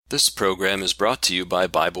This program is brought to you by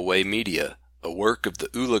Bible Way Media, a work of the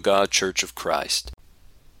Ulaga Church of Christ.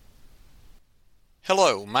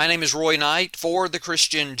 Hello, my name is Roy Knight for The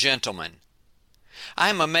Christian Gentleman. I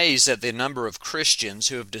am amazed at the number of Christians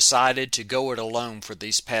who have decided to go it alone for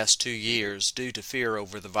these past 2 years due to fear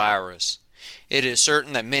over the virus. It is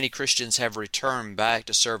certain that many Christians have returned back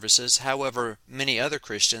to services, however, many other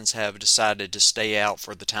Christians have decided to stay out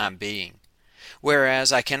for the time being.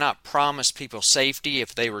 Whereas I cannot promise people safety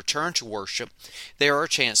if they return to worship, there are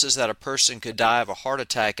chances that a person could die of a heart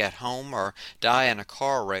attack at home or die in a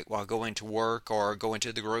car wreck while going to work or going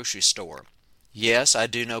to the grocery store. Yes, I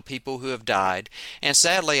do know people who have died, and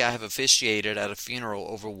sadly I have officiated at a funeral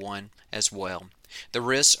over one as well. The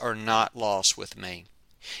risks are not lost with me.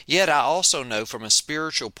 Yet I also know from a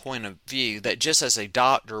spiritual point of view that just as a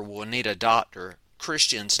doctor will need a doctor,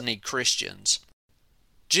 Christians need Christians.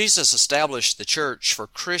 Jesus established the church for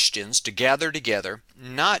Christians to gather together,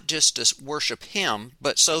 not just to worship Him,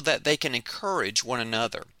 but so that they can encourage one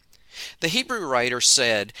another. The Hebrew writer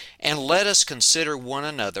said, "And let us consider one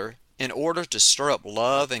another in order to stir up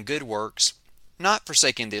love and good works, not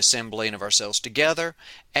forsaking the assembling of ourselves together,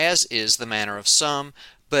 as is the manner of some,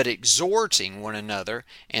 but exhorting one another,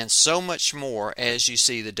 and so much more as you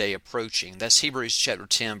see the day approaching." That's Hebrews chapter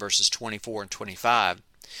 10, verses 24 and 25.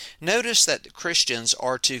 Notice that the Christians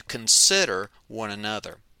are to consider one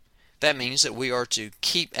another. That means that we are to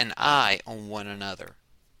keep an eye on one another.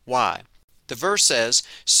 Why? The verse says,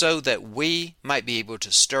 so that we might be able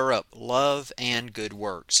to stir up love and good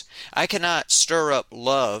works. I cannot stir up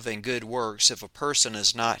love and good works if a person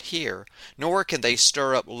is not here, nor can they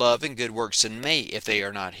stir up love and good works in me if they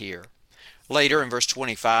are not here. Later in verse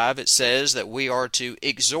 25 it says that we are to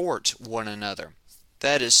exhort one another.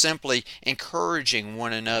 That is simply encouraging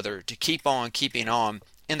one another to keep on keeping on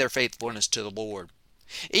in their faithfulness to the Lord.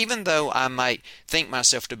 Even though I might think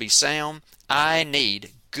myself to be sound, I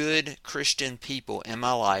need good Christian people in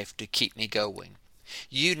my life to keep me going.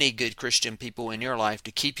 You need good Christian people in your life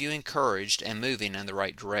to keep you encouraged and moving in the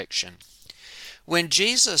right direction. When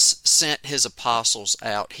Jesus sent His apostles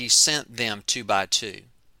out, He sent them 2 by 2.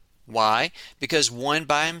 Why? Because one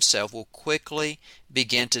by himself will quickly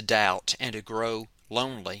begin to doubt and to grow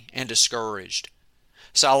lonely and discouraged.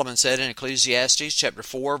 Solomon said in Ecclesiastes chapter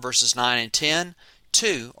 4 verses 9 and 10,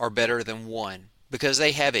 2 are better than 1, because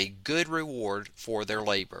they have a good reward for their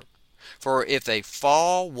labor. For if they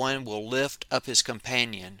fall, one will lift up his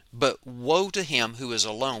companion, but woe to him who is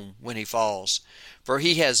alone when he falls, for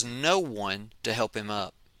he has no one to help him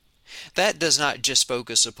up. That does not just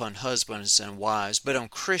focus upon husbands and wives, but on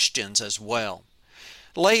Christians as well.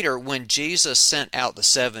 Later, when Jesus sent out the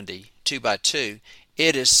 70, 2 by 2,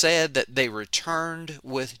 it is said that they returned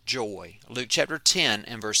with joy. Luke chapter 10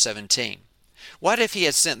 and verse 17. What if He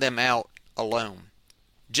had sent them out alone?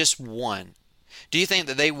 Just one. Do you think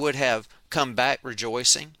that they would have come back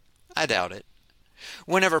rejoicing? I doubt it.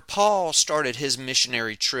 Whenever Paul started his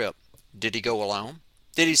missionary trip, did he go alone?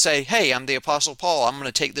 Did he say, hey, I'm the Apostle Paul, I'm going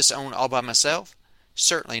to take this on all by myself?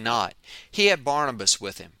 Certainly not. He had Barnabas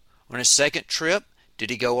with him. On his second trip, did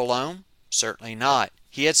he go alone? Certainly not.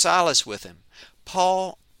 He had Silas with him.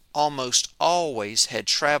 Paul almost always had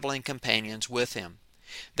traveling companions with him.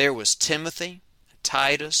 There was Timothy,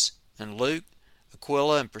 Titus, and Luke,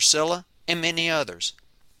 Aquila and Priscilla, and many others.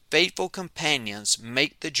 Faithful companions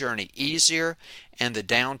make the journey easier and the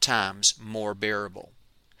down times more bearable.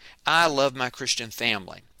 I love my Christian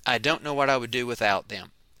family. I don't know what I would do without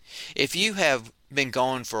them. If you have been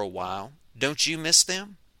gone for a while, don't you miss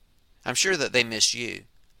them? I'm sure that they miss you.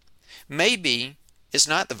 Maybe it's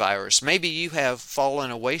not the virus. Maybe you have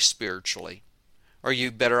fallen away spiritually. Are you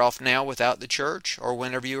better off now without the church or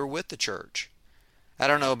whenever you were with the church? I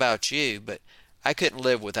don't know about you, but I couldn't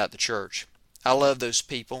live without the church. I love those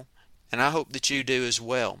people, and I hope that you do as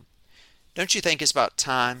well. Don't you think it's about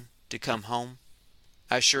time to come home?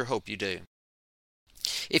 I sure hope you do.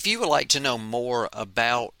 If you would like to know more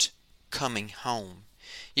about coming home,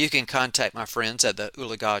 you can contact my friends at the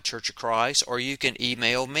Ulaga Church of Christ, or you can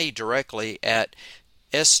email me directly at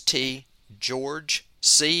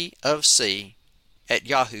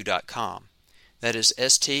stgeorgecofc@yahoo.com. That is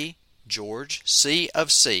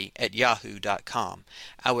stgeorgecofc@yahoo.com.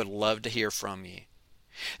 I would love to hear from you.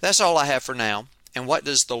 That's all I have for now. And what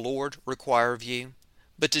does the Lord require of you?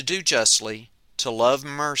 But to do justly, to love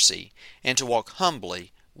mercy, and to walk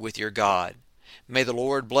humbly with your God. May the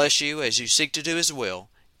Lord bless you as you seek to do His will,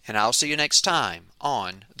 and I'll see you next time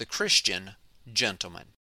on The Christian Gentleman.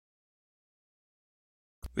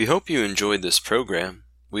 We hope you enjoyed this program.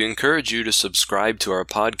 We encourage you to subscribe to our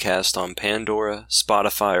podcast on Pandora,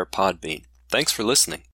 Spotify, or Podbean. Thanks for listening.